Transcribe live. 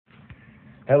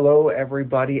Hello,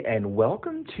 everybody, and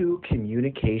welcome to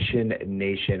Communication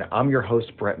Nation. I'm your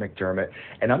host, Brett McDermott,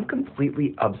 and I'm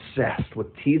completely obsessed with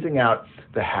teasing out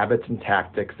the habits and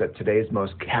tactics that today's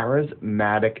most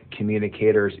charismatic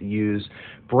communicators use,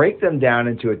 break them down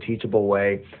into a teachable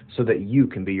way so that you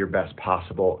can be your best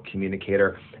possible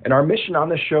communicator. And our mission on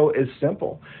the show is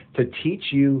simple: to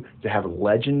teach you to have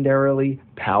legendarily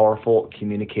powerful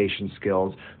communication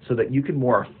skills so that you can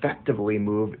more effectively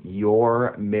move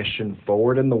your mission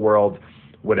forward in the world,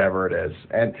 whatever it is.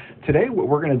 And today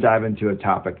we're going to dive into a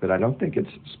topic that I don't think it's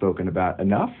spoken about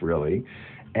enough, really,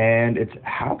 and it's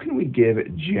how can we give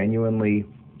genuinely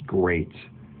great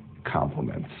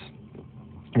compliments.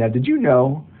 Now, did you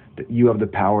know that you have the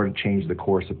power to change the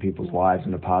course of people's lives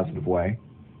in a positive way?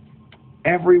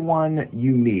 Everyone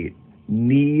you meet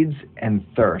needs and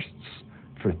thirsts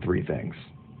for three things: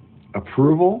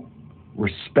 approval,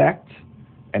 respect,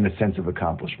 and a sense of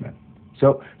accomplishment.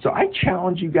 So I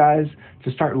challenge you guys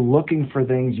to start looking for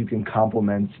things you can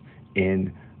compliment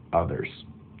in others.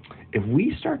 If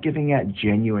we start giving out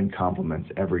genuine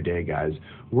compliments every day, guys,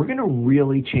 we're going to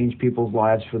really change people's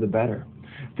lives for the better.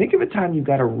 Think of a time you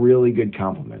got a really good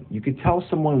compliment. You could tell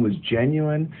someone was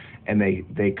genuine and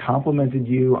they complimented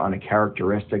you on a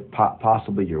characteristic,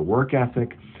 possibly your work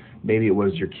ethic. Maybe it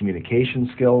was your communication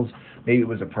skills. Maybe it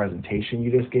was a presentation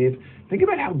you just gave. Think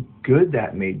about how good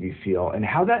that made you feel and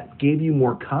how that gave you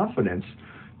more confidence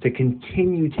to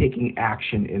continue taking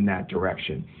action in that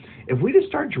direction. If we just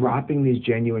start dropping these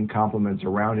genuine compliments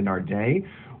around in our day,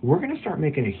 we're going to start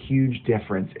making a huge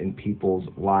difference in people's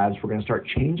lives. We're going to start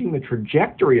changing the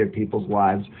trajectory of people's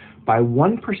lives by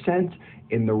 1%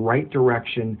 in the right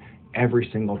direction every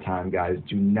single time, guys.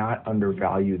 Do not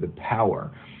undervalue the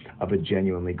power of a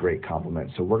genuinely great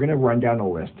compliment. So we're going to run down a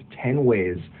list, 10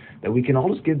 ways that we can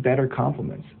all just give better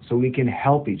compliments so we can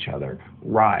help each other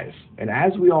rise. And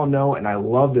as we all know, and I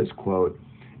love this quote,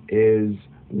 is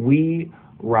we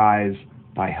rise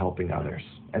by helping others.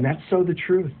 And that's so the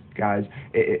truth, guys.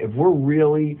 If we're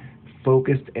really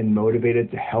focused and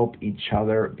motivated to help each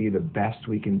other be the best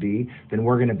we can be, then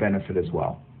we're going to benefit as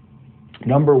well.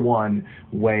 Number one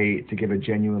way to give a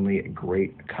genuinely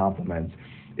great compliment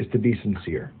is to be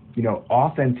sincere. You know,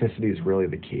 authenticity is really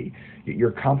the key.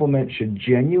 Your compliment should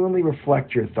genuinely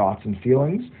reflect your thoughts and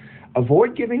feelings.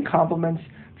 Avoid giving compliments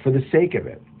for the sake of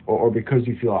it or because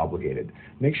you feel obligated.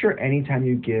 Make sure anytime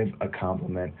you give a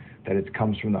compliment that it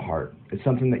comes from the heart. It's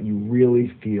something that you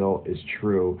really feel is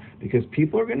true, because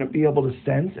people are going to be able to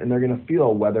sense and they're going to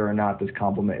feel whether or not this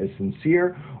compliment is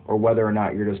sincere or whether or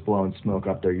not you're just blowing smoke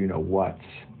up there, you know what.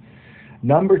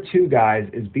 Number two, guys,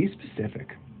 is be specific.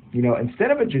 You know,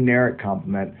 instead of a generic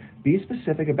compliment, be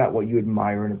specific about what you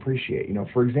admire and appreciate. You know,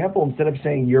 for example, instead of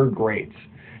saying you're great,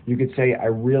 you could say, I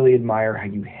really admire how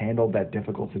you handled that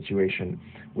difficult situation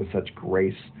with such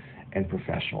grace and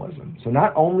professionalism. So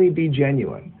not only be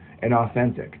genuine and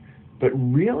authentic, but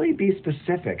really be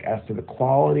specific as to the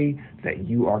quality that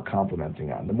you are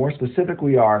complimenting on. The more specific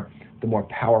we are, the more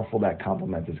powerful that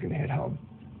compliment is going to hit home.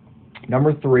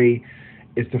 Number three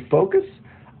is to focus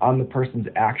on the person's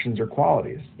actions or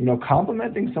qualities. You know,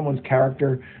 complimenting someone's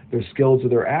character, their skills, or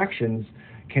their actions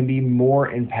can be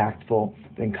more impactful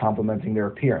than complimenting their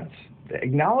appearance.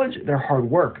 Acknowledge their hard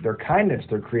work, their kindness,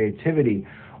 their creativity,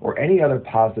 or any other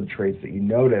positive traits that you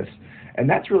notice. And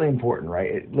that's really important,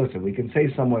 right? Listen, we can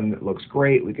say someone that looks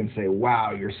great, we can say,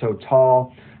 wow, you're so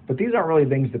tall, but these aren't really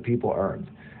things that people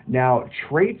earned. Now,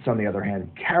 traits, on the other hand,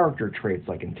 character traits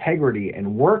like integrity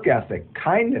and work ethic,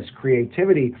 kindness,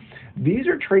 creativity, these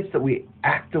are traits that we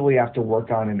actively have to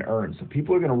work on and earn. So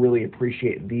people are going to really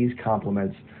appreciate these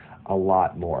compliments a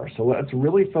lot more. So let's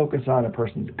really focus on a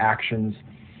person's actions,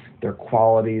 their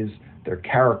qualities, their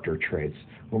character traits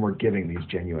when we're giving these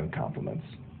genuine compliments.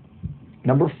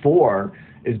 Number four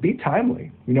is be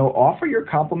timely. You know, offer your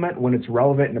compliment when it's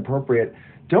relevant and appropriate.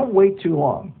 Don't wait too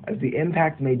long, as the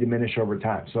impact may diminish over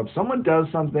time. So if someone does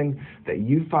something that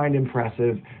you find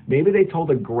impressive, maybe they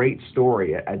told a great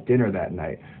story at dinner that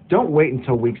night, don't wait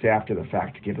until weeks after the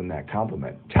fact to give them that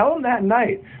compliment. Tell them that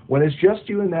night when it's just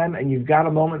you and them and you've got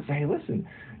a moment, say, hey, listen,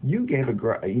 you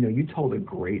told a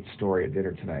great story at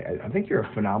dinner tonight. I think you're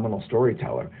a phenomenal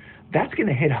storyteller. That's going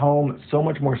to hit home so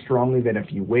much more strongly than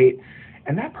if you wait.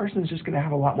 And that person is just going to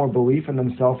have a lot more belief in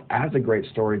themselves as a great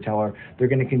storyteller. They're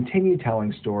going to continue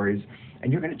telling stories,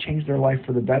 and you're going to change their life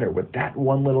for the better with that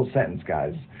one little sentence,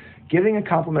 guys. Giving a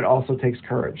compliment also takes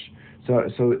courage. So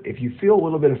if you feel a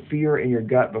little bit of fear in your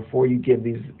gut before you give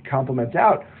these compliments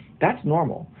out, that's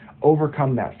normal.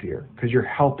 Overcome that fear, because you're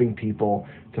helping people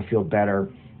to feel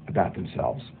better about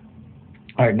themselves.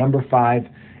 All right, number five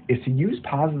is to use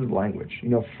positive language. You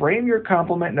know, frame your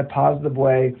compliment in a positive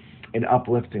way. an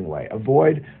uplifting way.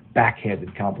 Avoid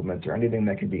backhanded compliments or anything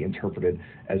that could be interpreted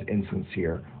as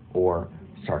insincere or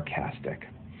sarcastic.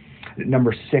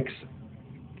 Number 6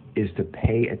 is to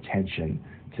pay attention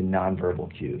to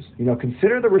nonverbal cues.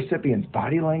 Consider the recipient's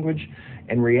body language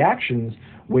and reactions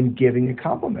when giving a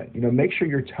compliment. Make sure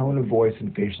your tone of voice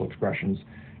and facial expressions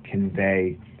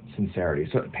convey sincerity.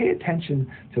 So pay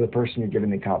attention to the person you're giving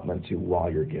the compliment to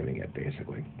while you're giving it,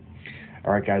 basically.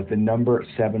 All right, guys, the number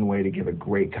 7 way to give a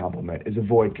great compliment is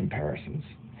avoid comparisons.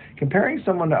 Comparing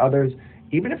someone to others,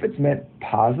 even if it's meant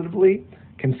positively,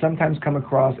 can sometimes come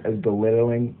across as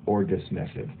belittling or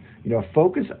dismissive.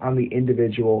 Focus on the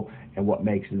individual and what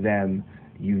makes them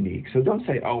unique. So don't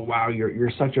say, "Oh wow,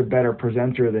 you're such a better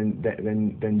presenter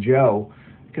than Joe,"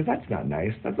 because that's not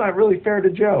nice. That's not really fair to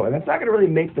Joe, and that's not going to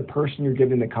really make the person you're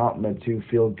giving the compliment to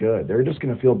feel good. They're just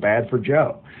going to feel bad for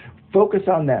Joe. Focus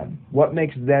on them. What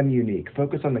makes them unique?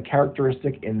 Focus on the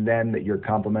characteristic in them that you're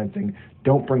complimenting.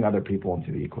 Don't bring other people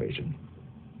into the equation.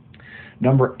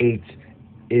 Number 8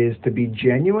 is to be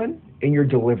genuine in your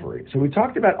delivery. So we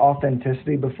talked about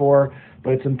authenticity before,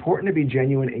 but it's important to be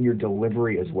genuine in your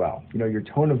delivery as well. Your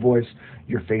tone of voice,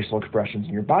 your facial expressions,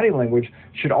 and your body language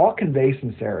should all convey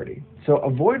sincerity. So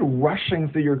avoid rushing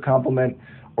through your compliment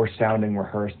or sounding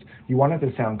rehearsed. You want it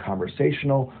to sound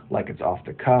conversational, like it's off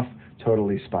the cuff,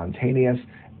 totally spontaneous,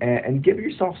 and give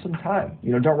yourself some time.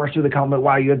 Don't rush through the compliment.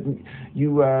 Wow,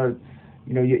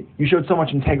 you showed so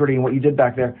much integrity in what you did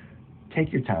back there.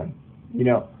 Take your time.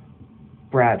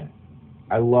 Brad,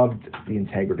 I loved the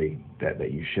integrity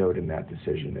that you showed in that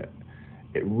decision.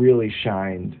 It really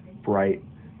shined bright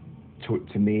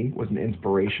to me, was an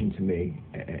inspiration to me,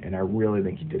 and I really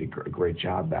think you did a great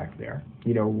job back there.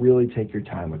 Really take your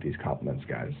time with these compliments,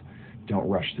 guys. Don't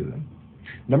rush through them.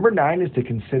 Number 9 is to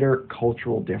consider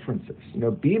cultural differences.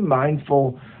 Be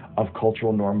mindful of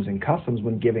cultural norms and customs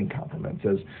when giving compliments,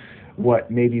 as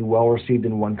what may be well received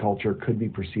in one culture could be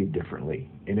perceived differently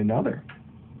in another.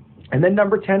 And then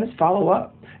number 10 is follow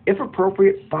up. If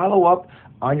appropriate, follow up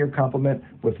on your compliment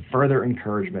with further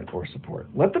encouragement or support.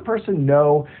 Let the person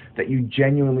know that you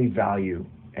genuinely value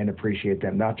and appreciate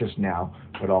them, not just now,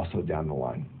 but also down the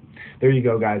line. There you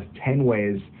go, guys. 10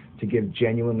 ways to give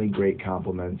genuinely great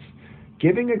compliments.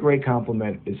 Giving a great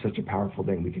compliment is such a powerful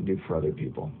thing we can do for other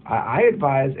people. I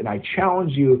advise and I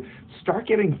challenge you, start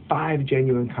giving 5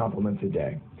 genuine compliments a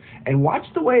day. And watch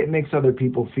the way it makes other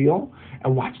people feel,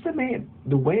 and watch the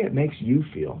way it makes you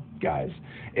feel, guys.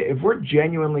 If we're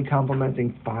genuinely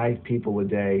complimenting 5 people a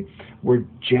day, we're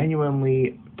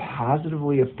genuinely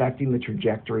positively affecting the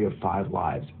trajectory of 5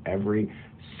 lives every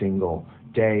single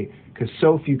day, because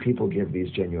so few people give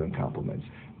these genuine compliments.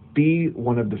 Be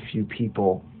one of the few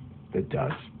people that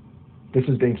does. This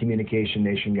has been Communication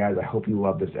Nation, guys. I hope you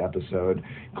love this episode.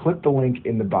 Click the link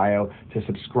in the bio to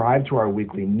subscribe to our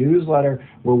weekly newsletter,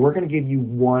 where we're going to give you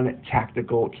one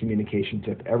tactical communication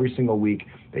tip every single week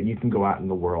that you can go out in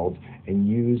the world and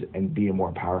use and be a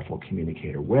more powerful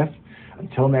communicator with.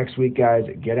 Until next week, guys,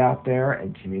 get out there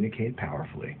and communicate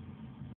powerfully.